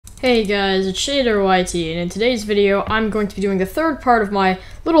Hey guys, it's YT, and in today's video, I'm going to be doing the third part of my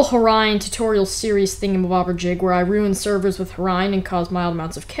little Horion tutorial series thingamabobberjig where I ruin servers with Horion and cause mild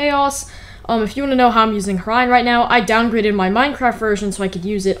amounts of chaos. If you want to know how I'm using Horion right now, I downgraded my Minecraft version so I could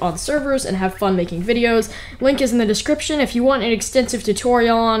use it on servers and have fun making videos. Link is in the description if you want an extensive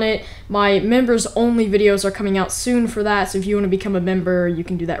tutorial on it. My members only videos are coming out soon for that, so if you want to become a member, you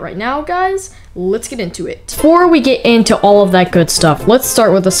can do that right now, guys. Let's get into it. Before we get into all of that good stuff, let's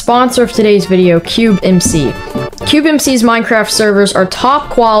start with the sponsor of today's video, CubeMC. CubeMC's Minecraft servers are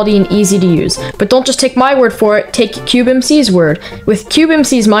top quality and easy to use, but don't just take my word for it, take CubeMC's word. With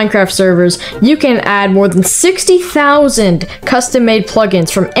CubeMC's Minecraft servers, you can add more than 60,000 custom-made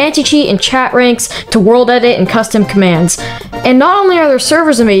plugins from anti-cheat and chat ranks to world edit and custom commands. And not only are their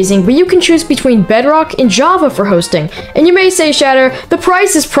servers amazing, but you can choose between Bedrock and Java for hosting. And you may say, Shatter, the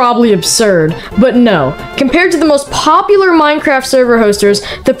price is probably absurd, but no. Compared to the most popular Minecraft server hosters,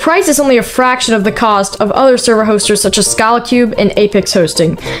 the price is only a fraction of the cost of other server hosters such as ScalaCube and Apex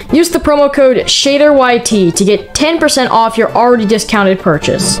Hosting. Use the promo code ShaderYT to get 10% off your already discounted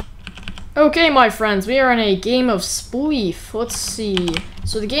purchase. Okay, my friends, we are in a game of Spleef. Let's see.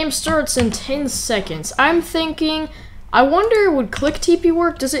 So the game starts in 10 seconds. I'm thinking, I wonder, would click TP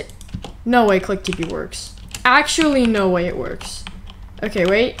work? Does it? No way click TP works. Actually, no way it works. Okay,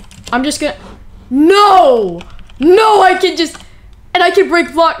 wait. I'm just gonna... No! No, I can just... And I can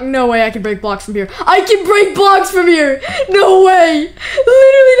break block. No way I can break blocks from here. I can break blocks from here. No way.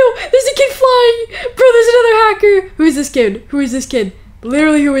 Literally, no. There's a kid flying. Bro, there's another hacker. Who is this kid? Who is this kid?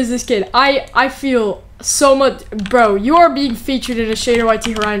 Literally, who is this kid? I feel so much. Bro, you are being featured in a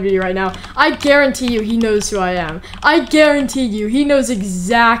ShaderYT Horion video right now. I guarantee you he knows who I am. I guarantee you he knows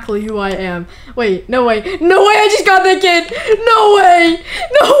exactly who I am. Wait, no way. No way I just got that kid. No way.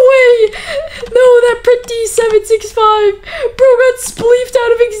 No way. No, that pretty 765. Bro got spleefed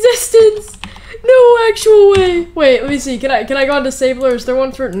out of existence. No actual way. Wait, let me see. Can I go on disabler? Is there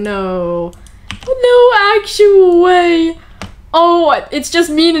one for... No. No actual way. Oh, it's just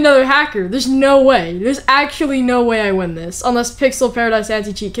me and another hacker. There's no way. There's actually no way I win this. Unless Pixel Paradise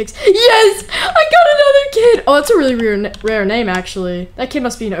Anti-Cheat kicks. Yes! I got another kid! Oh, that's a really rare name, actually. That kid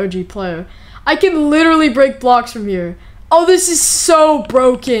must be an OG player. I can literally break blocks from here. Oh, this is so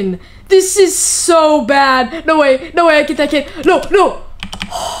broken. This is so bad. No way. No way I get that kid. No, no!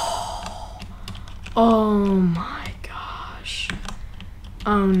 Oh my gosh.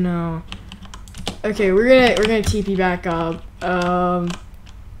 Oh no. Okay, we're gonna TP back up.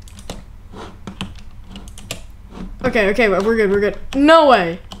 Okay, we're good. No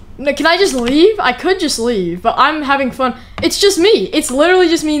way. No, can I just leave? I could just leave, but I'm having fun. It's just me. It's literally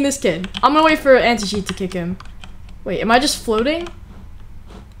just me and this kid. I'm gonna wait for anti-cheat to kick him. Wait, am I just floating?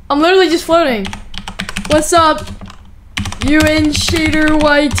 I'm literally just floating. What's up? You in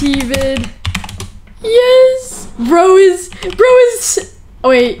ShaderYT vid? Yes. Bro is. Oh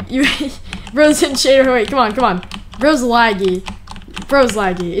wait, you. Bro's in shader. Wait, come on. Bro's laggy.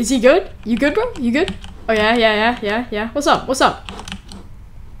 Is he good? You good, bro? You good? Oh yeah. What's up?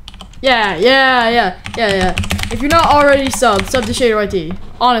 Yeah. If you're not already sub to ShaderYT.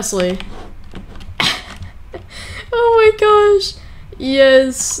 Honestly. Oh my gosh.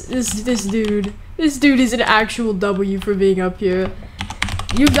 Yes, this dude. This dude is an actual W for being up here.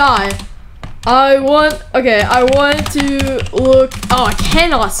 You die. I want to look. Oh, I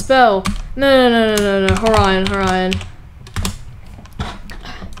cannot spell. No. Horion.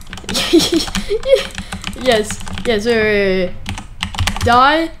 Yes, wait.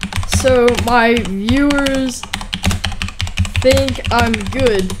 Die so my viewers think I'm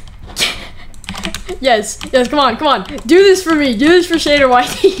good. Yes, come on. Do this for me. Do this for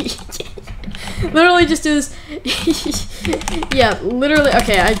ShaderYT. Literally just do this. Yeah, literally.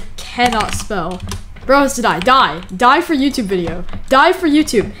 Okay, I cannot spell. Bro has to die. Die for YouTube video. Die for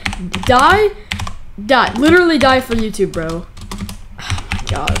YouTube. Die. Literally die for YouTube, bro. Oh my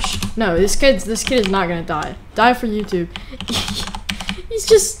gosh. No, this kid is not gonna die. Die for YouTube. He's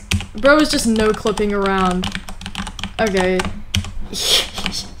just... Bro is just no clipping around. Okay.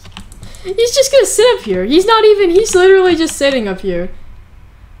 He's just gonna sit up here. He's literally just sitting up here.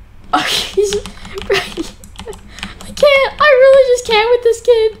 Okay, I really just can't with this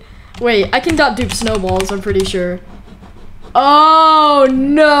kid. Wait, I can dot dupe snowballs, I'm pretty sure. Oh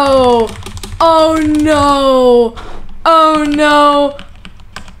no! Oh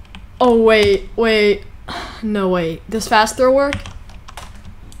wait. No way. Does fast throw work?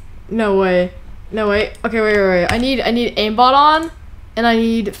 No way. Okay, wait. I need aimbot on, and I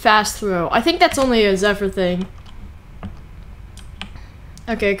need fast throw. I think that's only a Zephyr thing.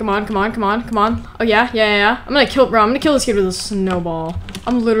 Okay, come on. Oh yeah. I'm gonna kill this kid with a snowball.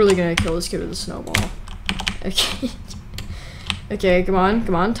 I'm literally gonna kill this kid with a snowball. Okay. Okay, come on,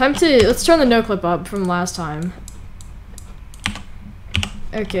 come on. Let's turn the no clip up from last time.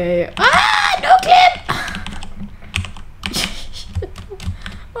 Okay. Ah, no clip!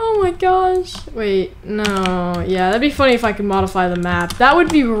 Oh my gosh. Wait, no. Yeah, that'd be funny if I could modify the map. That would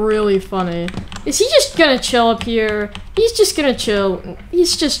be really funny. Is he just gonna chill up here? He's just gonna chill.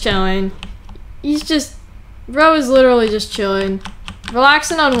 He's just chilling. Bro is literally just chilling.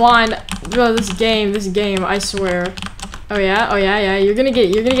 Relax and unwind. Bro, this game, I swear. Oh yeah, you're gonna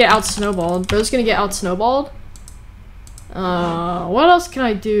get out snowballed. Bro's gonna get out snowballed. What else can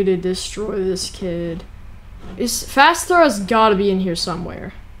I do to destroy this kid? Fast throw has gotta be in here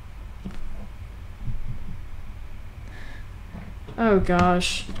somewhere. Oh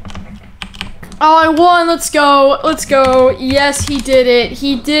gosh. Oh, I won! Let's go! Let's go! Yes, he did it!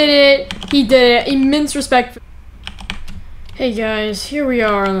 He did it! He did it! Immense respect. Hey guys, here we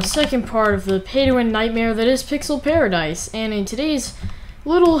are on the second part of the pay-to-win nightmare that is Pixel Paradise, and in today's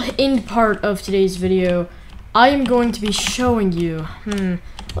little end part of today's video, I am going to be showing you,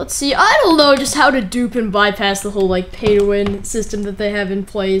 let's see, I don't know just how to dupe and bypass the whole, like, pay-to-win system that they have in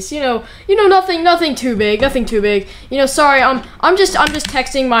place, you know, nothing too big, you know, sorry, I'm just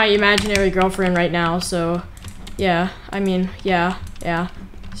texting my imaginary girlfriend right now, so, yeah, I mean, yeah.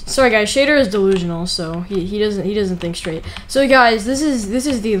 Sorry guys, Shader is delusional, so he doesn't think straight. So guys, this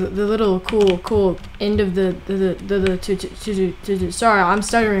is the little cool end of the sorry, I'm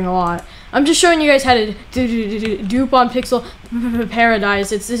stuttering a lot. I'm just showing you guys how to dupe on Pixel Paradise.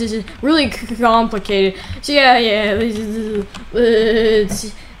 This is really complicated. So yeah,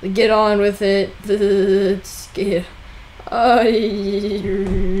 let's get on with it. Let's get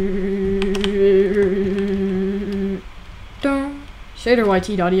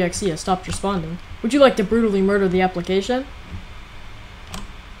ShaderYT.exe has stopped responding. Would you like to brutally murder the application?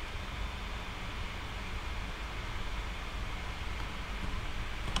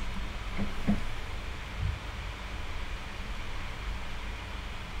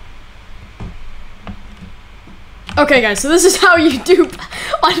 Okay guys, so this is how you dupe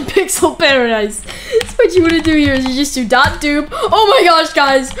on Pixel Paradise. So what you want to do here is you just do .dupe. Oh my gosh,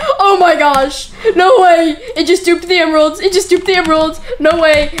 guys. Oh my gosh. No way. It just duped the emeralds. No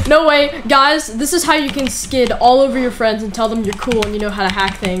way. Guys, this is how you can skid all over your friends and tell them you're cool and you know how to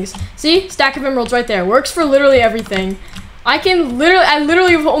hack things. See? Stack of emeralds right there. Works for literally everything. I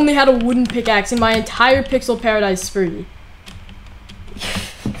literally have only had a wooden pickaxe in my entire Pixel Paradise spree.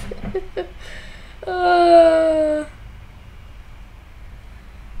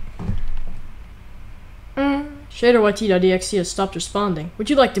 ShaderYT.exe has stopped responding. Would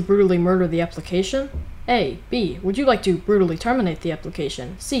you like to brutally murder the application? A. B. Would you like to brutally terminate the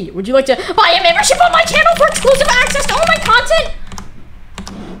application? C. Would you like to buy a membership on my channel for exclusive access to all my content?